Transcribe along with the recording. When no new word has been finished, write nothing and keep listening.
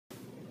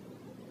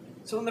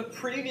So in the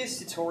previous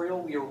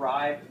tutorial, we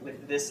arrived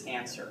with this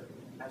answer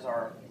as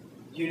our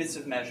units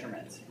of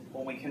measurement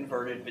when we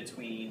converted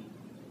between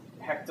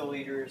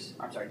deciliters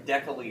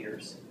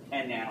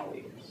and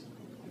nanoliters.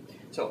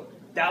 So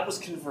that was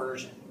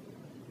conversion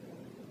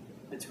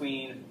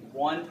between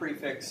one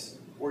prefix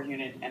or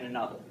unit and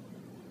another.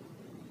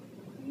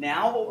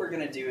 Now what we're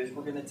going to do is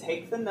we're going to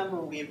take the number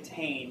we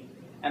obtained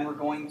and we're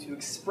going to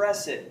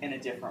express it in a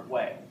different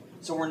way.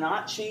 So we're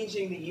not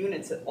changing the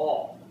units at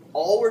all.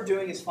 All we're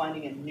doing is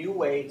finding a new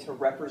way to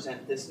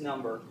represent this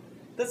number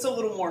that's a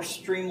little more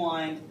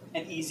streamlined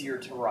and easier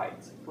to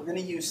write. We're going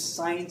to use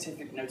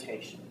scientific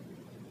notation.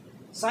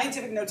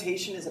 Scientific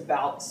notation is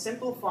about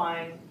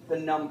simplifying the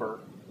number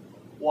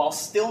while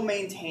still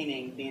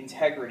maintaining the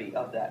integrity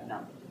of that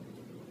number.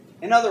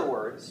 In other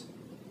words,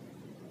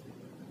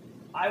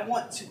 I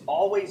want to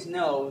always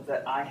know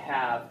that I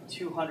have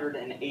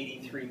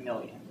 283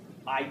 million.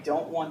 I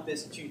don't want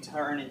this to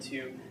turn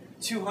into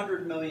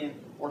 200 million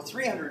or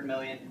 300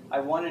 million.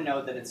 I want to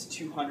know that it's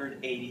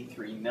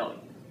 283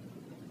 million.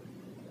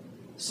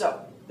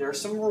 So, there are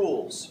some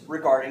rules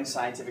regarding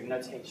scientific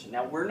notation.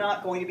 Now, we're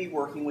not going to be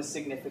working with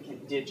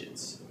significant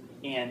digits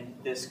in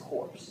this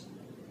course.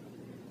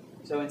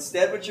 So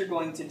instead what you're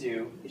going to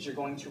do is you're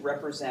going to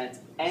represent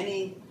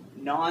any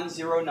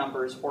non-zero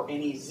numbers or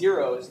any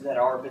zeros that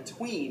are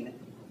between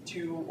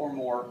two or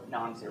more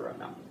non-zero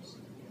numbers.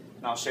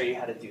 And I'll show you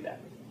how to do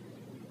that.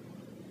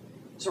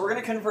 So we're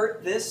going to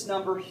convert this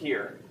number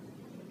here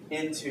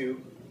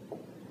into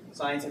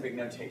scientific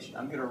notation.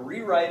 I'm going to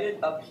rewrite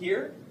it up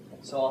here,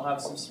 so I'll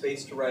have some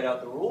space to write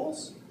out the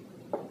rules.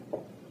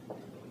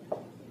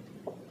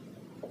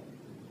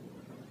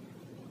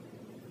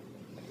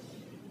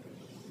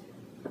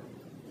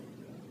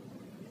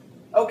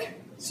 Okay,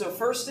 so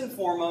first and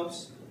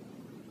foremost,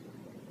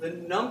 the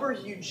number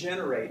you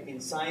generate in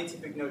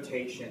scientific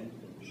notation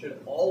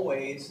should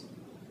always,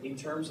 in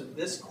terms of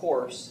this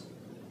course,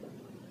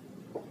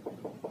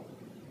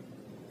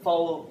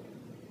 follow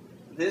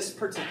this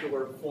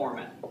particular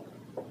format.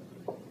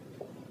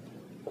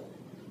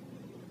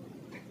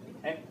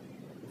 Okay?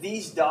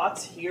 These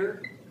dots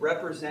here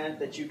represent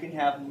that you can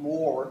have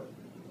more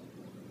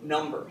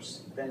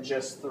numbers than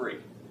just 3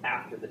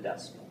 after the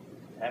decimal.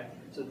 Okay?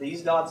 So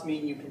these dots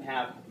mean you can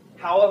have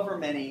however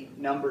many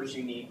numbers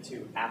you need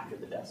to after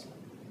the decimal.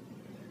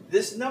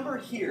 This number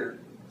here,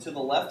 to the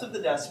left of the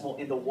decimal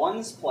in the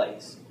ones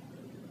place,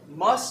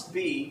 must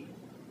be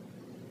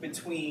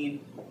between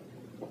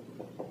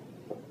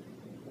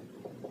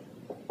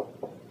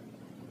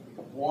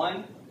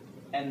 1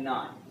 and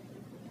 9.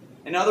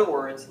 In other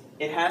words,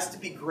 it has to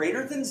be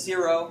greater than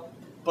 0,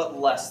 but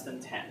less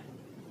than 10.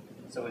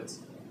 So it's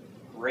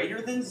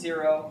greater than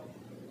 0,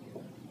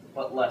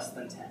 but less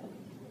than 10.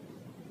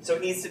 So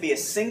it needs to be a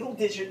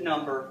single-digit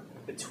number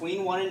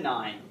between 1 and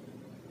 9,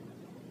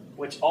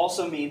 which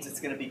also means it's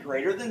going to be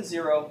greater than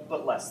 0,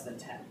 but less than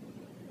 10.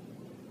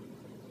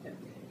 Okay.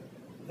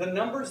 The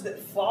numbers that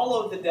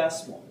follow the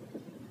decimal,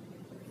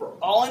 for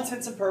all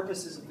intents and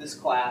purposes of this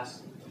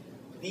class,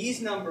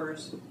 these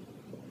numbers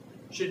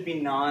should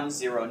be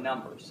non-zero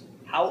numbers.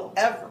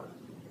 However,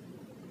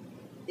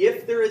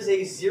 if there is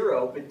a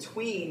 0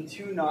 between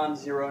two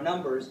non-zero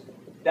numbers,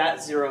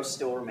 that 0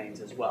 still remains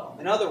as well.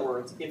 In other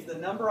words, if the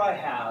number I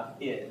have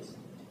is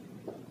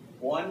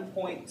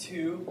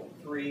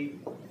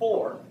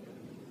 1.234,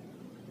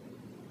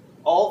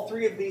 all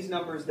three of these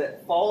numbers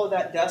that follow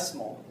that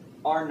decimal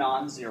are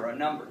non-zero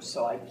numbers,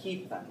 so I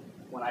keep them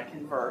when I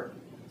convert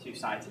to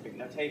scientific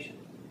notation.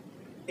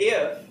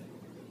 If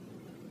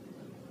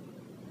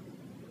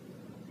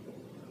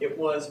it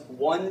was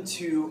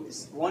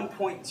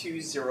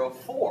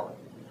 1.204,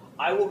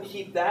 I will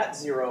keep that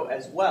 0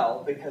 as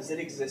well because it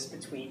exists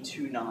between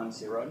two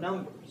non-zero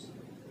numbers.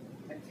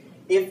 Okay.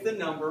 If the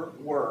number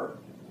were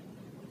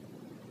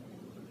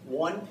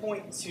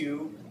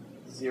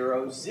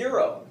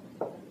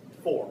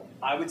 1.2004,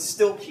 I would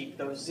still keep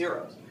those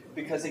zeros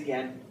because,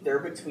 again, they're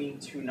between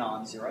two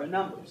non-zero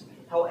numbers.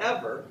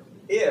 However,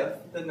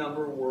 if the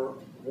number were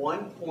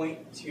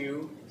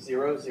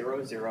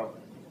 1.2000,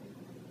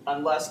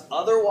 unless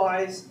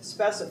otherwise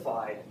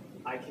specified,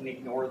 I can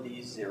ignore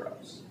these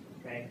zeros.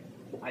 Okay?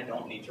 I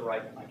don't need to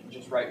write them. I can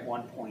just write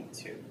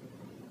 1.2.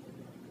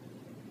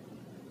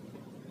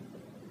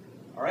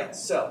 All right,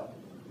 so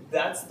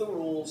that's the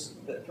rules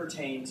that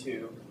pertain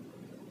to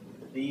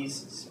these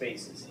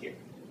spaces here.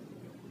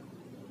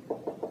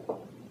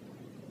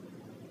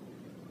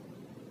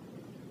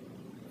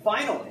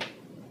 Finally,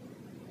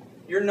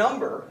 your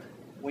number,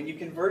 when you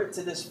convert it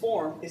to this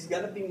form, is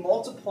going to be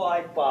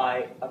multiplied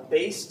by a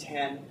base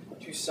 10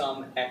 to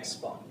some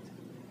exponent.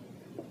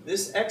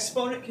 This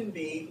exponent can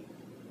be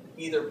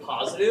either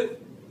positive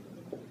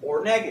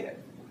or negative,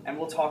 and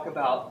we'll talk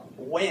about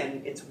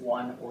when it's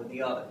one or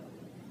the other.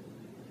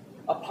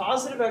 A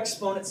positive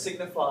exponent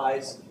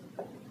signifies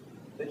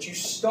that you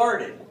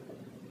started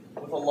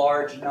with a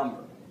large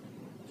number.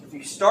 So if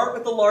you start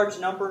with a large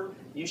number,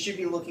 you should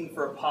be looking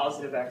for a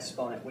positive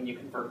exponent when you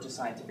convert to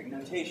scientific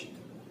notation.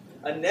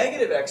 A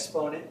negative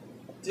exponent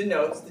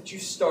denotes that you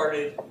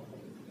started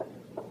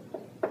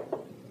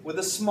with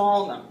a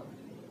small number.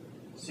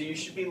 So you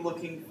should be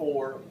looking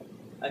for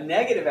a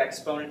negative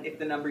exponent if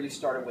the number you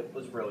started with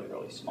was really,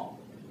 really small.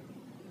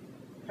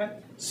 Okay?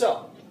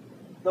 So,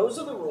 those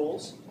are the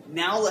rules.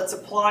 Now let's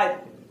apply them.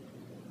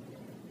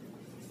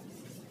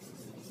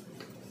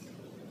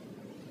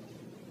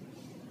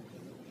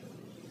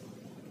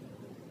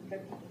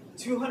 Okay.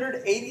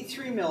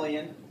 283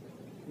 million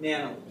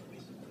nanoliters.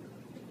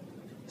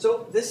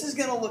 So this is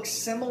going to look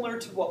similar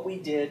to what we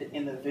did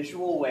in the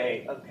visual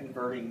way of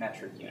converting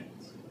metric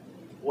units.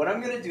 What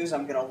I'm going to do is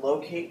I'm going to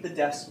locate the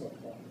decimal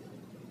point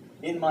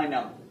in my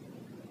number.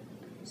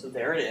 So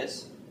there it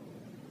is.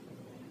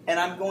 And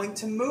I'm going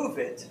to move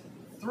it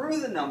through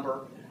the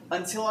number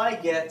until I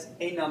get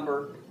a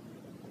number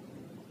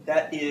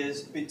that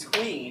is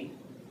between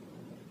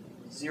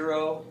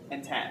 0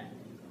 and 10.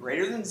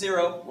 Greater than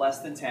 0, less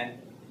than 10,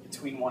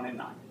 between 1 and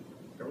 9.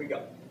 Here we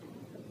go.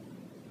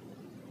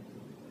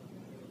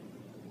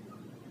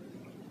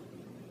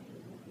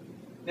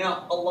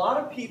 Now, a lot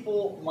of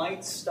people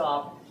might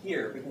stop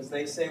here because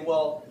they say,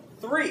 well,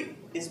 3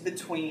 is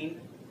between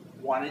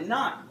 1 and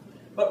 9.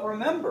 But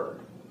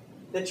remember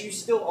that you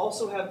still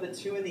also have the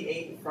 2 and the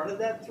 8 in front of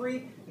that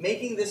 3,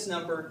 making this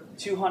number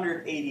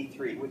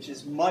 283, which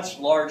is much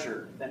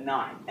larger than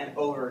 9 and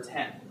over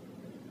 10.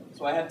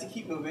 So I have to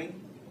keep moving.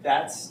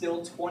 That's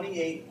still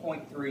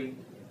 28.3.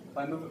 If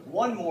I move it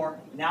one more,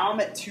 now I'm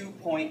at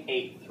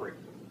 2.83.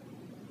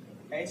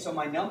 Okay, so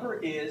my number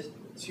is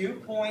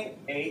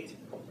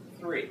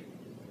 2.83.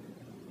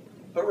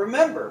 But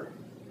remember,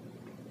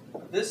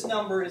 this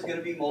number is going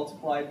to be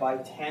multiplied by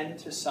 10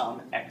 to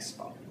some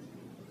exponent.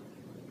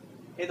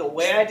 Okay, the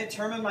way I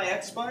determine my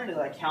exponent is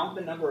I count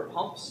the number of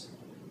humps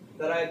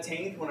that I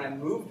obtained when I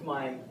moved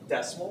my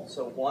decimal.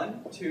 So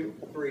 1, 2,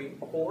 3,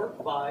 4,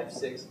 5,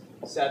 6,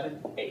 7,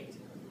 8.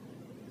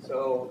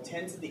 So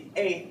 10 to the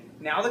 8th.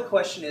 Now the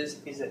question is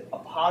it a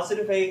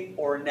positive 8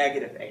 or a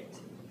negative 8?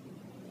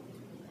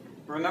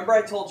 Remember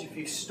I told you if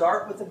you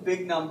start with a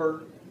big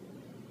number,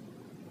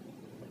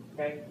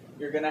 okay,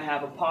 you're going to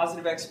have a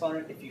positive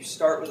exponent. If you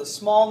start with a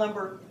small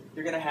number,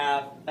 you're going to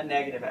have a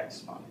negative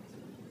exponent.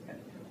 Okay.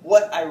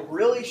 What I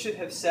really should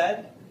have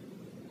said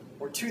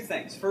were two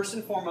things. First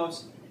and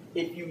foremost,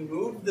 if you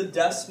move the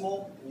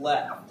decimal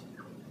left,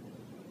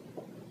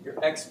 your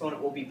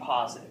exponent will be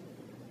positive.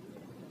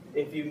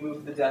 If you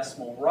move the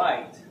decimal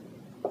right,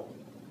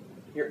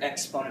 your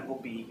exponent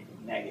will be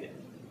negative.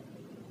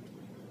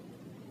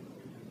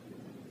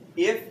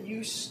 If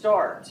you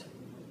start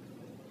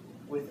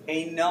with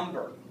a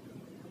number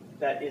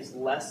that is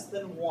less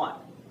than 1,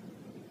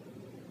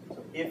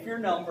 so if your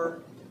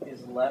number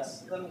is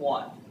less than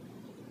 1,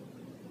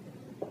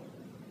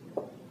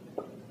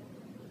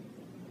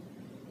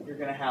 you're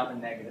going to have a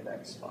negative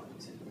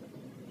exponent.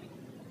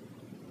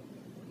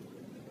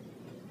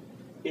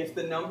 If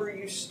the number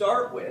you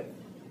start with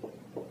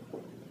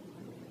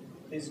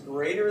is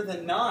greater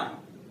than 9,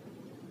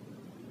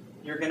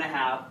 you're going to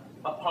have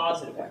a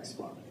positive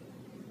exponent.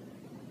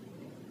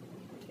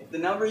 If the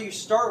number you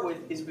start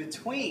with is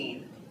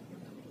between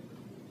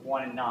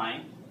 1 and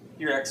 9,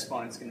 your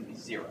exponent is going to be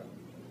 0.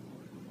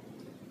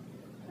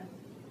 Okay.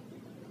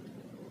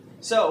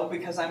 So,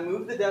 because I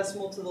moved the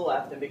decimal to the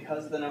left, and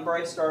because the number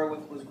I started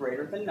with was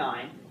greater than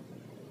 9,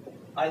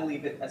 I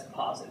leave it as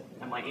positive.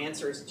 And my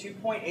answer is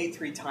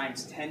 2.83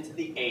 times 10 to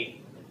the 8th.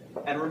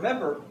 And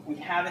remember, we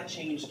haven't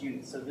changed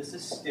units, so this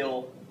is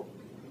still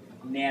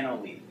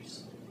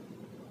nanoliters.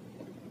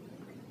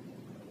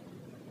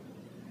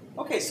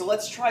 Okay, so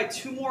let's try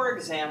 2 more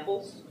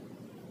examples,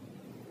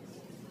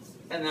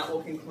 and that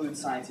will conclude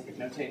scientific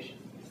notation.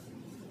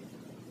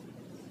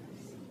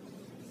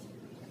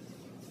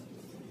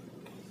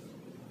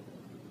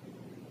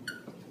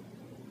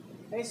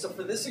 Okay, so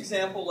for this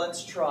example,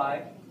 let's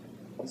try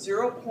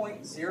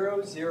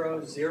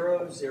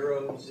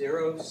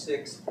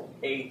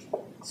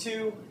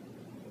 0.00000682,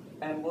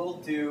 and we'll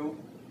do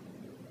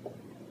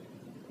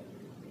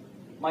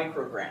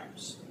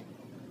micrograms.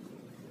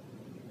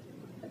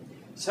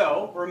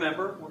 So,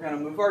 remember, we're going to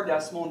move our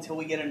decimal until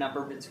we get a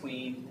number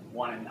between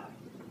 1 and 9.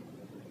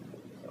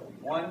 So,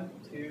 1,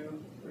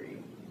 2, 3,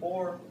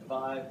 4,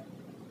 5,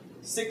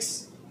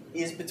 6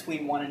 is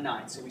between 1 and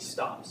 9, so we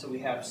stop. So we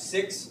have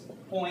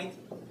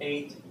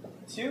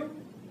 6.82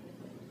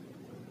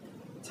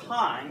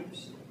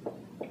 times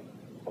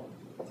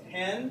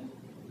 10,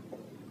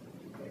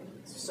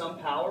 some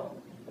power,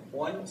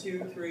 1,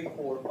 2, 3,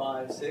 4,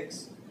 5,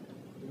 6.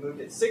 We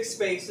moved it 6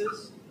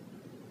 spaces.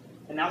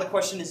 And now the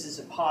question is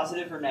it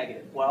positive or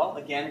negative? Well,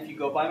 again, if you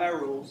go by my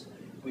rules,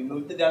 we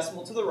move the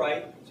decimal to the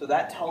right, so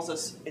that tells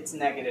us it's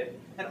negative.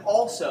 And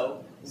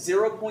also,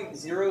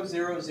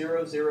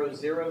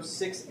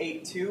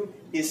 0.00000682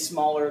 is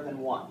smaller than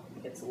 1.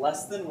 It's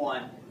less than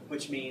 1,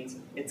 which means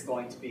it's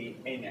going to be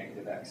a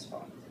negative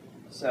exponent.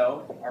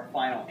 So, our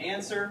final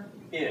answer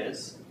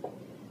is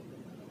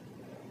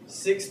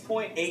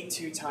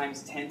 6.82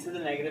 times 10 to the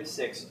negative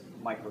 6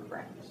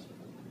 micrograms.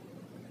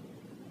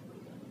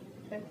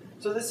 Okay.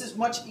 So this is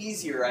much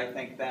easier, I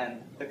think,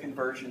 than the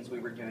conversions we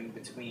were doing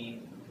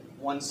between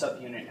one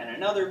subunit and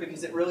another,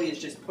 because it really is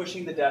just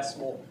pushing the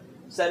decimal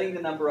setting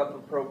the number up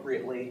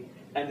appropriately,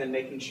 and then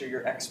making sure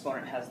your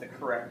exponent has the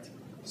correct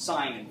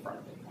sign in front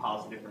of it,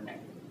 positive or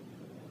negative.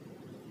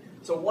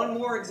 So one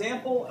more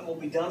example, and we'll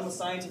be done with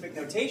scientific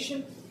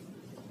notation.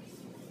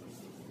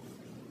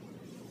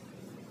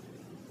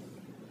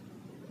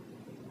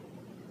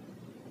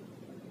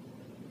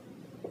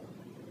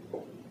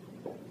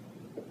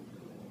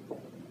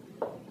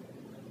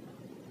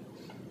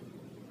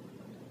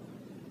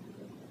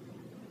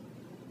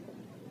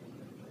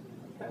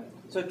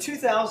 So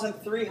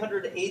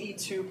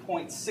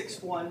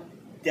 2,382.61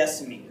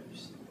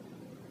 decimeters.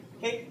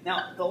 Okay,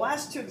 now the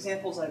last two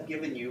examples I've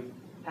given you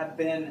have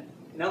been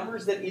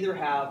numbers that either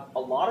have a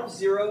lot of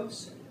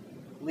zeros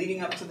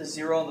leading up to the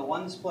zero in the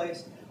ones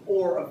place,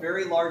 or a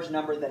very large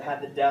number that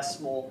had the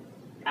decimal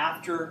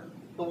after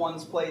the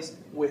ones place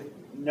with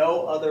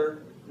no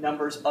other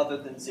numbers other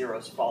than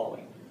zeros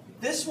following.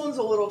 This one's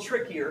a little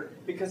trickier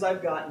because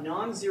I've got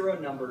non-zero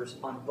numbers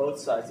on both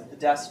sides of the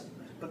decimal,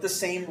 but the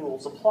same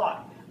rules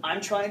apply. I'm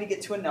trying to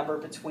get to a number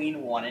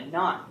between 1 and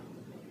 9.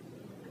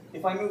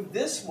 If I move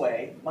this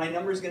way, my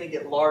number is going to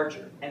get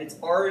larger, and it's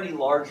already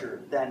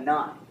larger than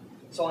 9.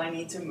 So I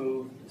need to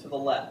move to the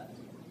left.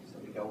 So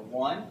we go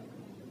 1,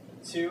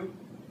 2,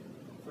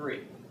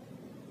 3,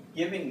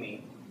 giving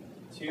me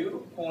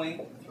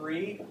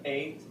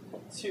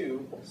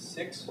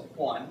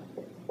 2.38261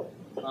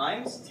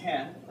 times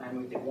 10. I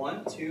moved it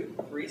 1, 2,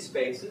 3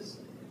 spaces.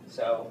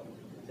 So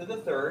to the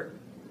third,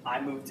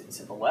 I moved it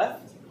to the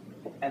left.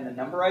 And the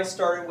number I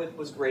started with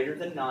was greater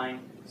than 9,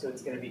 so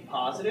it's going to be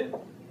positive.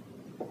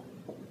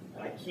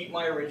 And I keep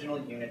my original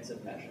units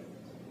of measurement.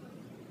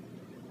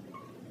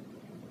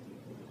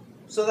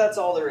 So that's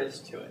all there is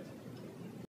to it.